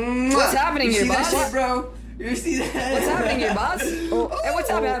this. What's happening here, boss? Shit, bro. You see that? What's happening here, boss? Hey, what's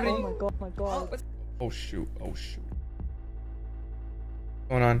happening? Oh my god. Oh shoot. What's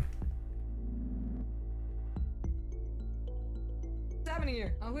going on? What's happening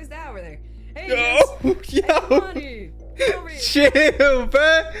here? Oh, who's that over there? Hey, Yo! Hey, chill,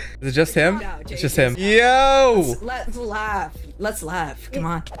 bro. Is it just him? No, it's just him. Yo! Let's laugh. Let's laugh. Come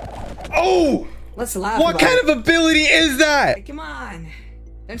on. Oh! Let's laugh. What kind of ability is that? Hey, come on.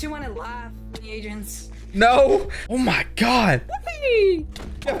 Don't you want to laugh, Adriens? No. Oh my god. You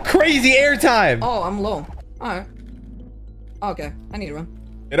have crazy airtime. Oh, I'm low. Alright. Okay, I need to run.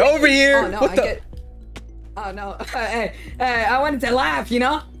 Get over here. Oh no, what the? Oh no. Hey, I wanted to laugh, you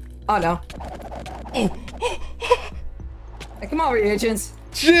know? Oh no. Oh. Hey, come over here, Adriens.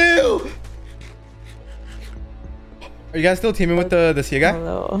 Chill. Are you guys still teaming with the Sia guy?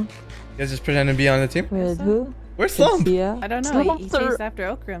 Hello. You guys just pretending to be on the team? With who? Where's Slump? I don't know. He chased after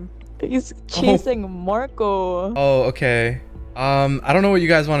Okram. He's chasing Marco. Oh, okay. I don't know what you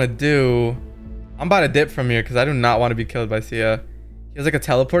guys want to do. I'm about to dip from here because I do not want to be killed by Sia. He has like a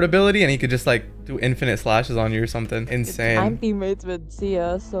teleport ability and he could just like do infinite slashes on you or something. Insane. I'm teammates with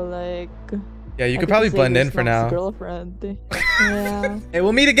Sia, so like... Yeah, you could probably blend in for now. Girlfriend. Yeah. Hey,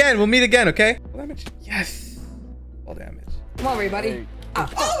 we'll meet again, okay? Damage. Yes. All damage. Come on, everybody.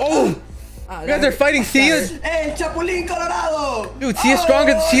 Oh! You guys are fighting Sia? Hey, Chapulín Colorado! Dude, Sia's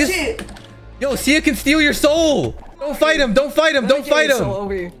stronger. Yo, Sia can steal your soul! Don't fight him! Don't fight him! Don't fight him!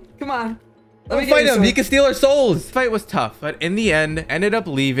 Over here. Come on. Don't fight him, he can steal our souls. The fight was tough, but in the end, ended up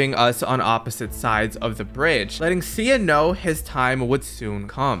leaving us on opposite sides of the bridge, letting Sia know his time would soon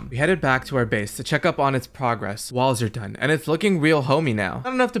come. We headed back to our base to check up on its progress. Walls are done, and it's looking real homey now.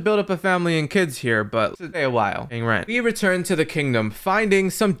 Not enough to build up a family and kids here, but it'll stay a while, paying rent. We returned to the kingdom, finding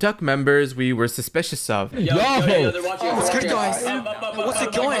some duck members we were suspicious of. Yo, they're watching. What's good, guys? What's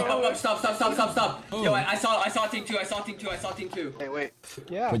it going? Stop. Yo, I saw team 2. Hey, wait.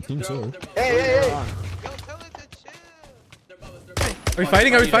 Yeah. Wait, team 2. Hey. Are we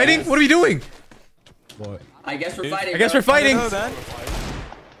fighting? What are we doing? What? I guess we're fighting.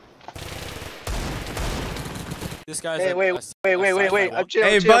 This guy's hey, wait. I'm chill.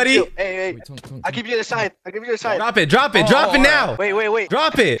 Hey, buddy. Hey. I'll give you the side. Drop it. Drop it now. Wait.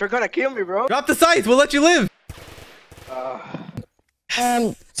 Drop it. You're gonna kill me, bro. Drop the sights. We'll let you live.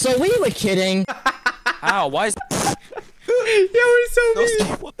 So we were kidding. Ow, why is...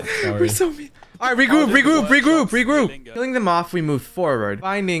 We're so mean. All right, regroup. Killing them off, we moved forward,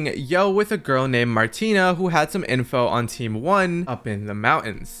 finding Yo with a girl named Martina who had some info on Team 1 up in the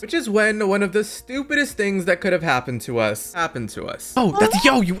mountains, which is when one of the stupidest things that could have happened to us happened to us. Oh, that's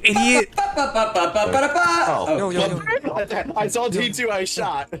Yo, you idiot. Yo. I saw T2, I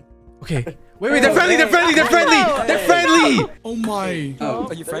shot. Okay, Wait, they're friendly, they're friendly, they're friendly! They're friendly! Oh my. Oh,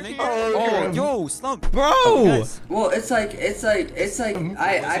 are you friendly? Oh, yo, slump. Bro! Well, it's like,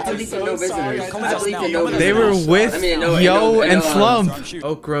 I believe in no visitors. I believe in no visitors. They were with Yo and Slump. Shoot.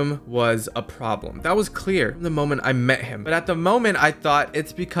 Okram was a problem. That was clear from the moment I met him. But at the moment, I thought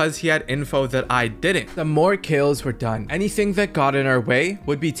it's because he had info that I didn't. The more kills were done, anything that got in our way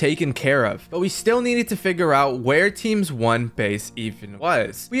would be taken care of. But we still needed to figure out where Team's 1 base even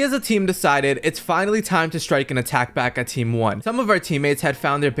was. We as a team decided it's finally time to strike an attack back at Team 1. Some of our teammates had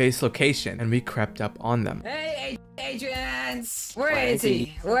found their base location, and we crept up on them. Hey, Adriens! Where is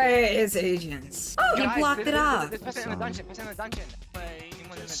he? Where is Adriens? Oh, he blocked it off.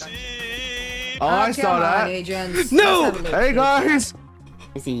 Oh, I saw that. Adriens. No! Hey guys.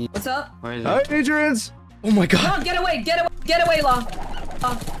 What's up? Where is it? Hey, Adriens. Oh my god. No, get away, Long.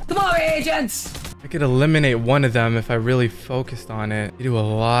 Come on, Adriens! I could eliminate one of them if I really focused on it. You do a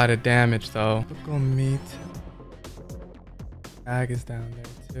lot of damage though. Typical meat. Stag is down there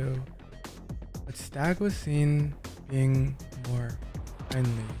too. But Stag was seen being more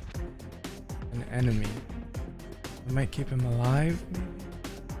friendly than enemy. I might keep him alive, maybe?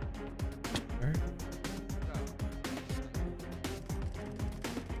 Sure.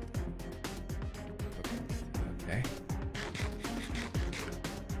 Okay.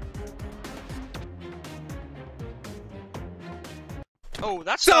 Oh,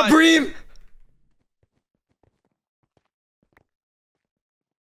 that's Stop, Bream!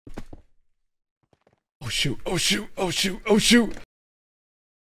 Oh shoot, oh shoot, oh shoot, oh shoot!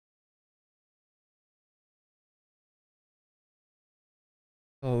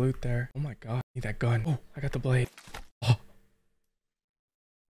 Oh, loot there. Oh my god, need that gun. Oh, I got the blade. Oh.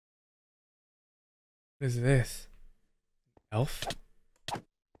 What is this? Elf?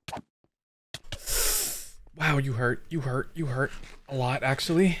 Wow, you hurt. You hurt. You hurt. A lot,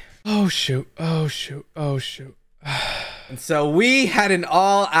 actually. Oh, shoot. Oh, shoot. Oh, shoot. And so we had an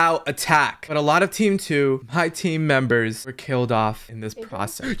all-out attack. But a lot of Team 2, my team members, were killed off in this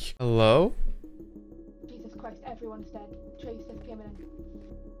process. Hello? Jesus Christ, everyone's dead. Trace just came in.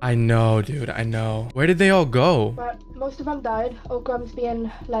 I know, dude. I know. Where did they all go? But most of them died. Okram's being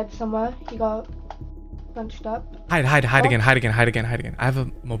led somewhere. He got bunched up. Hide again. I have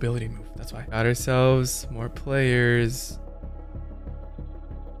a mobility move. That's why. Got ourselves more players.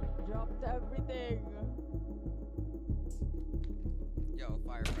 Dropped everything. Yo,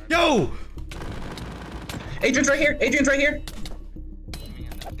 fire. Yo! Adriens right here. Adriens right here.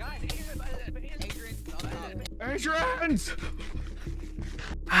 Adriens!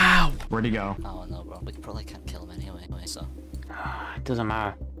 Ow! Where'd he go? Oh no, bro. We probably can't kill him anyway. So. It doesn't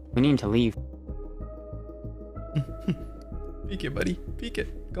matter. We need him to leave. Peek it, buddy. Peek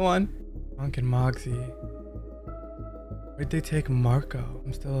it. Go on. Monk and Mogsy. Where'd they take Marco?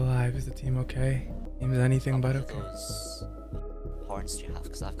 I'm still alive. Is the team okay? Team's anything but okay. Those horns do you have?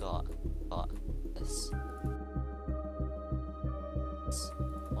 Because I've got this.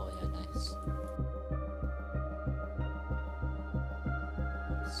 Oh yeah, nice.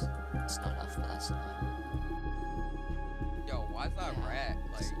 It's not enough, but that's enough. Yo, why is that rat?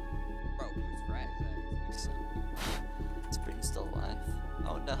 Like, bro, who's rat is that? It's pretty still alive.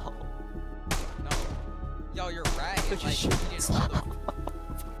 Oh no. No. Yo, your rat is like eating all the...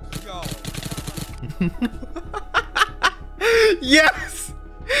 Yo. Yes!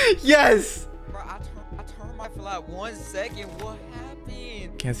 Yes! Bro, I turned my for like 1 second. What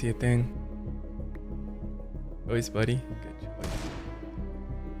happened? Can't see a thing. Choice, buddy. Good choice.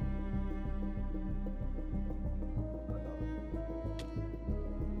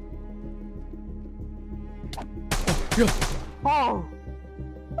 Yo. Oh!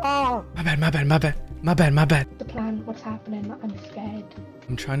 Oh! My bad. The plan, what's happening? I'm scared.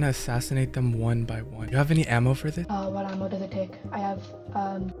 I'm trying to assassinate them one by one. You have any ammo for this? What ammo does it take? I have,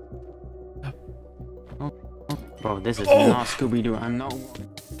 Bro, this is not Scooby-Doo. I'm not.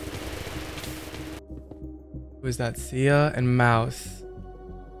 Who is that? Sia and Mouse.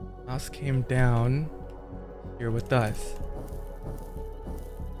 Mouse came down here with us.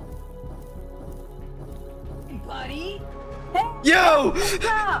 Hey, buddy. Yo!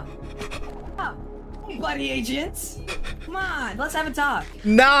 Stop! Hey, buddy, Agents. Come on, let's have a talk.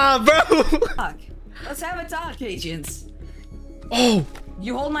 Nah, bro. Let's have a talk, Agents. Oh!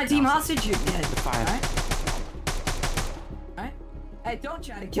 You hold my team hostage, you're dead. Fine. Alright? Hey, don't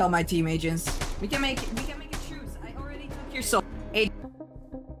try to kill my team, Agents. We can make a truce. I already took your soul.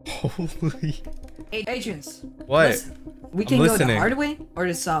 Holy. Agents. What? We can go the hard way or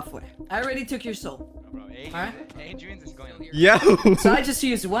the soft way. I already took your soul. Bro, Adriens is going on here. Yo! So I just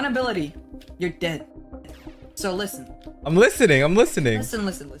used one ability. You're dead. So listen. I'm listening. Listen.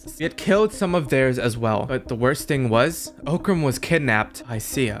 We had killed some of theirs as well, but the worst thing was, Okram was kidnapped by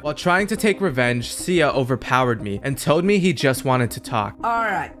Sia. While trying to take revenge, Sia overpowered me and told me he just wanted to talk.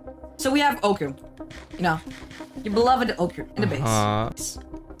 Alright. So we have Okram. You know, your beloved Okram in the base. So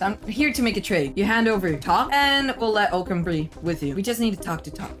I'm here to make a trade. You hand over your talk, and we'll let Okram be with you. We just need to talk.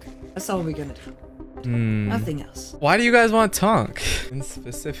 That's all we're gonna do. Nothing else. Why do you guys want Tonk in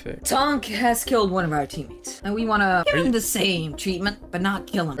specific? Tonk has killed one of our teammates, and we want to give him the same treatment, but not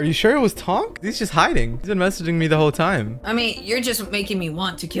kill him. Are you sure it was Tonk? He's just hiding. He's been messaging me the whole time. I mean, you're just making me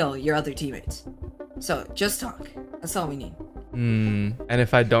want to kill your other teammates. So, just Tonk. That's all we need. And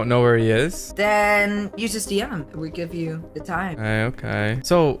if I don't know where he is? Then use his DM, and we give you the time. Okay.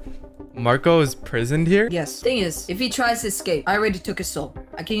 So, Marco is prisoned here? Yes. Thing is, if he tries to escape, I already took his soul.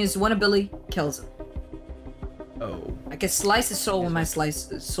 I can use one ability, kills him. Oh. I can slice his soul with my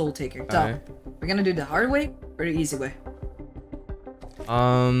soul taker. So, we're gonna do the hard way or the easy way?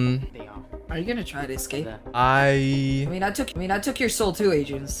 Are you gonna try to escape? I mean, I took your soul too,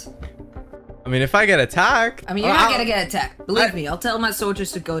 Adriens. I mean, if I get attacked... I mean, you're not gonna get attacked. Believe me, I'll tell my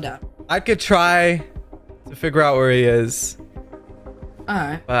soldiers to go down. I could try to figure out where he is.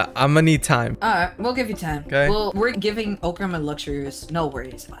 Alright. But I'm gonna need time. Alright, we'll give you time. Okay. Well, we're giving Okram a luxurious... No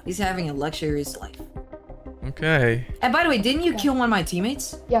worries, man. He's having a luxurious life. Okay. And by the way, didn't you kill one of my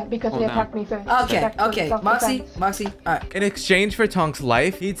teammates? Yeah, because they attacked me first. Okay. Moxie, alright. In exchange for Tonk's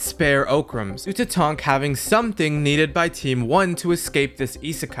life, he'd spare Okram's, due to Tonk having something needed by Team 1 to escape this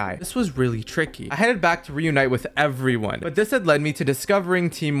Isekai. This was really tricky. I headed back to reunite with everyone, but this had led me to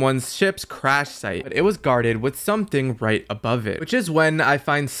discovering Team 1's ship's crash site, but it was guarded with something right above it, which is when I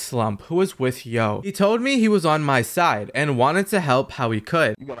find Slump, who was with Yo. He told me he was on my side and wanted to help how he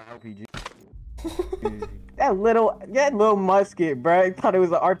could. You got an RPG. That little musket, bro. I thought it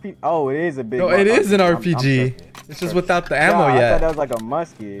was an RPG. Oh, it is a big. No, it is an RPG. It's just without the ammo yet. I thought that was like a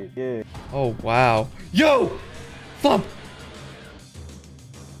musket. Yeah. Oh wow. Yo, Slump.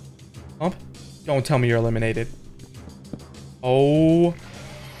 Slump. Don't tell me you're eliminated. Oh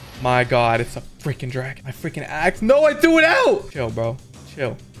my God, it's a freaking dragon. My freaking axe. No, I threw it out. Chill, bro.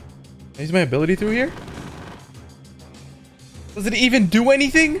 Chill. Can I use my ability through here? Does it even do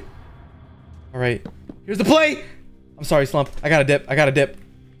anything? All right. Here's the play. I'm sorry, Slump. I gotta dip. Can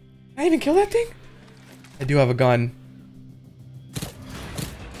I even kill that thing? I do have a gun.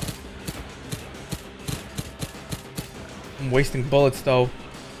 I'm wasting bullets, though.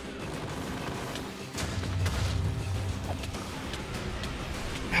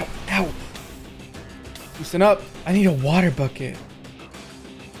 Ow. Loosen up. I need a water bucket.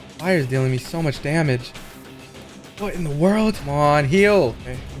 Fire's dealing me so much damage. What in the world? Come on, heal.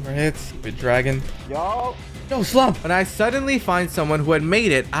 Okay, 2 more hits. Good dragon. Yo, Slump. When I suddenly find someone who had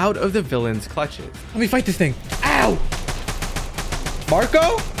made it out of the villain's clutches. Let me fight this thing. Ow!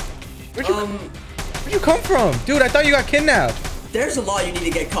 Marco? Where'd you come from? Dude, I thought you got kidnapped. There's a lot you need to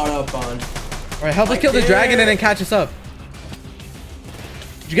get caught up on. All right, help us kill the dragon and then catch us up.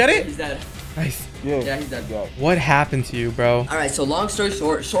 Did you get it? He's dead. Nice. Yeah, he's dead. What happened to you, bro? Alright, so long story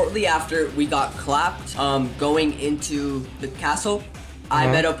short, shortly after we got clapped, going into the castle, I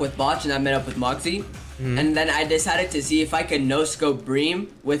met up with Botch and I met up with Moxie. And then I decided to see if I could no-scope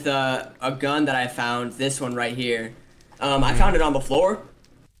Bream with a gun that I found, this one right here. I found it on the floor.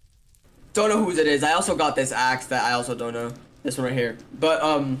 Don't know whose it is. I also got this axe that I also don't know. This one right here. But,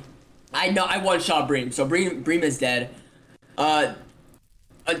 I know I one-shot Bream, so Bream is dead.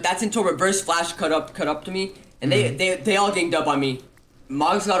 That's until Reverse Flash cut up to me, and they all ganged up on me.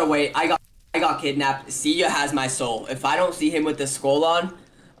 Moggs got away. I got kidnapped. Sia has my soul. If I don't see him with the skull on,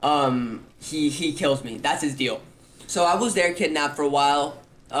 he kills me. That's his deal. So I was there kidnapped for a while.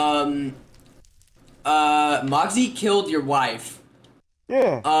 Moxie killed your wife.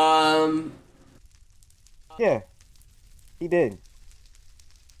 Yeah. Yeah. He did.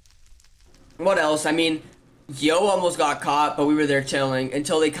 What else? I mean, Yo almost got caught, but we were there chilling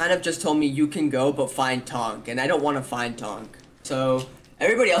until they kind of just told me you can go, but find Tonk, and I don't want to find Tonk. So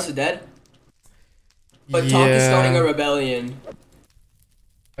everybody else is dead. But Tonk is starting a rebellion.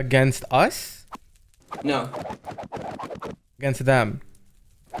 Against us? No. Against them?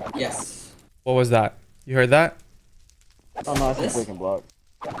 Yes. What was that? You heard that? Oh no, it's a freaking block.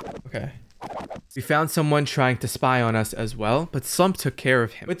 Okay. We found someone trying to spy on us as well, but Slump took care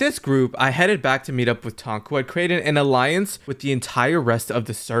of him. With this group, I headed back to meet up with Tonk, who had created an alliance with the entire rest of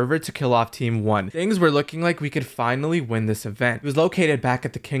the server to kill off Team 1. Things were looking like we could finally win this event. It was located back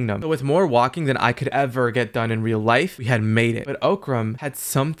at the kingdom, so with more walking than I could ever get done in real life, we had made it. But Okram had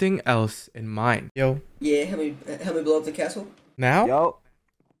something else in mind. Yo. Yeah, help me blow up the castle. Now? Yo.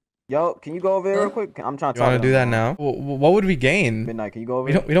 Yo, can you go over there real quick? I'm trying to You want to do that now? What would we gain? Midnight, can you go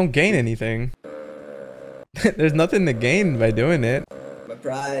over there? We don't gain anything. There's nothing to gain by doing it. My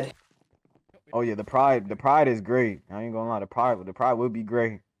pride. Oh yeah, the pride is great. I ain't gonna lie, the pride would be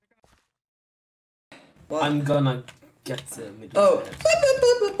great. What? I'm gonna get to Oh,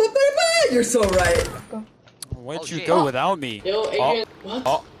 you're so right. Where'd you go without me? Yo, Adrian, what?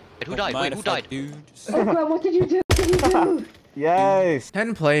 Oh. Who died? Wait, who died? Okra, what did you do? What did you do? Yes.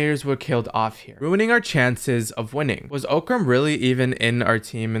 10 players were killed off here, ruining our chances of winning. Was Okram really even in our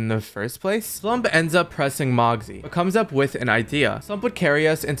team in the first place? Slump ends up pressing Mogsy, but comes up with an idea. Slump would carry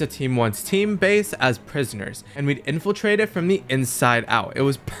us into Team 1's team base as prisoners, and we'd infiltrate it from the inside out. It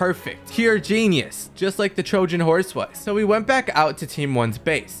was perfect. Pure genius, just like the Trojan horse was. So we went back out to Team 1's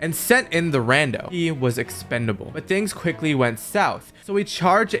base, and sent in the rando. He was expendable, but things quickly went south. So we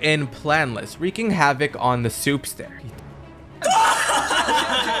charge in planless, wreaking havoc on the soups there.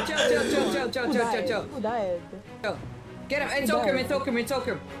 Joe. Who died? Joe. Get him. It's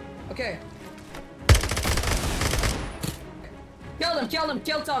Okram. Okay. Kill him.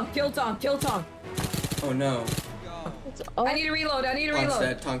 Kill Tong. Oh no. I need to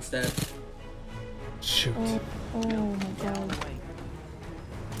reload. Tong's dead. Shoot. Oh my god.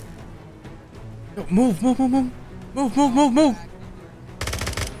 No, move.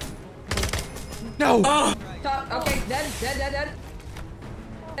 No. Oh. Okay, dead.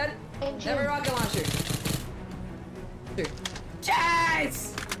 Never rocket launcher.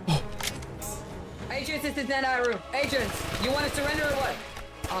 Yes! Oh. Adriens is in that room. Adriens, you want to surrender or what?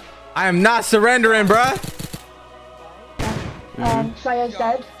 I am not surrendering, bruh. Saya's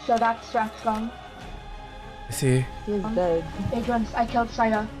dead, so that strat's gone. See? He's dead. Adriens, I killed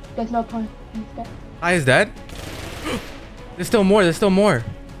Saya. There's no point. He's dead. I is dead? There's still more.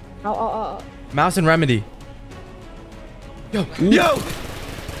 Oh. Mouse and Remedy. Yo!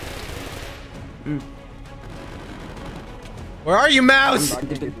 Where are you, Mouse?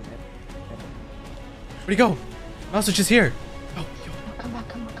 Where'd he go? Mouse was just here. Come on.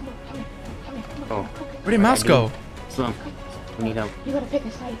 Oh. Where did Mouse go? Slump. We need help. You gotta pick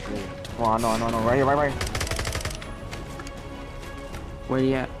a side. Oh, no. Right here. Where are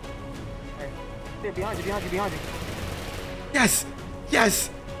you at? There, behind you. Yes!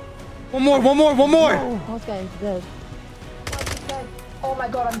 One more! This guy is dead. Oh my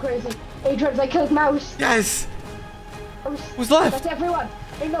god, I'm crazy. Adriens, I killed Mouse. Yes! Who's left? That's everyone.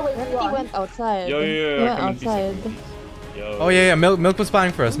 Ain't no way He went outside. Yo. He went outside. Yo. Oh yeah, Milk was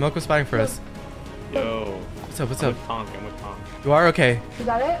spying for us. Yo. What's up? I'm with Tonk. You are okay. You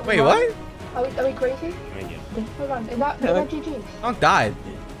got it? Wait, what? Are we crazy? Hold on. Is that GG? Tonk died.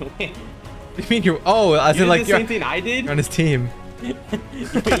 What do you mean you're... Oh, as in like the same thing I did? You're on his team. You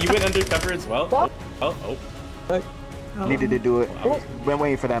went undercover as well? What? Oh. Needed to do it. Been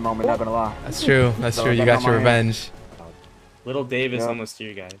waiting for that moment, not gonna lie. That's true. You got your revenge. Little Dave is almost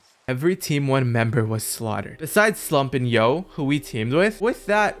here, guys. Every Team 1 member was slaughtered, besides Slump and Yo, who we teamed with. With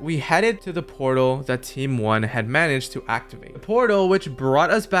that, we headed to the portal that Team 1 had managed to activate. The portal which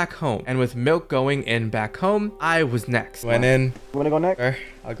brought us back home, and with Milk going in back home, I was next. Went in. You wanna go next? Sure,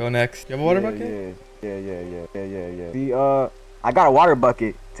 I'll go next. You have a water bucket? Yeah. See, I got a water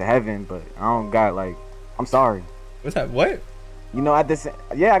bucket to heaven, but I don't got, like, I'm sorry. What's that? What? You know, I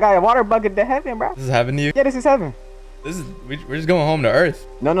got a water bucket to heaven, bro. This is heaven to you? Yeah, this is heaven. We're just going home to Earth.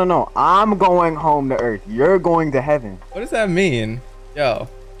 No. I'm going home to Earth. You're going to heaven. What does that mean? Yo.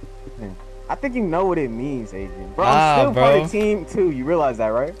 I think you know what it means, Adrian. Bro, I'm still part of Team 2. You realize that,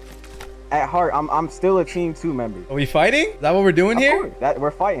 right? At heart, I'm still a Team 2 member. Are we fighting? Is that what we're doing here?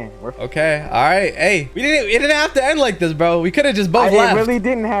 We're fighting. Okay. All right. Hey, it didn't have to end like this, bro. We could have just both left. It really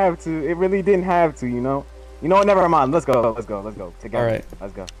didn't have to. You know. You know what? Never mind. Let's go. Together. All right.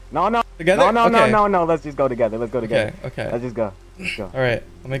 Let's go. No. Together? No. Let's just go together. Okay. Let's just go. All right.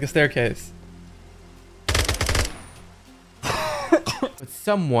 I'll make a staircase. But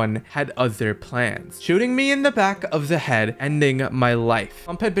someone had other plans, shooting me in the back of the head, ending my life.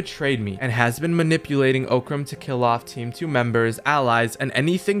 Slump had betrayed me and has been manipulating Okram to kill off Team 2 members, allies, and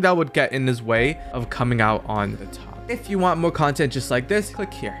anything that would get in his way of coming out on the top. If you want more content just like this,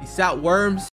 click here. Peace out, worms.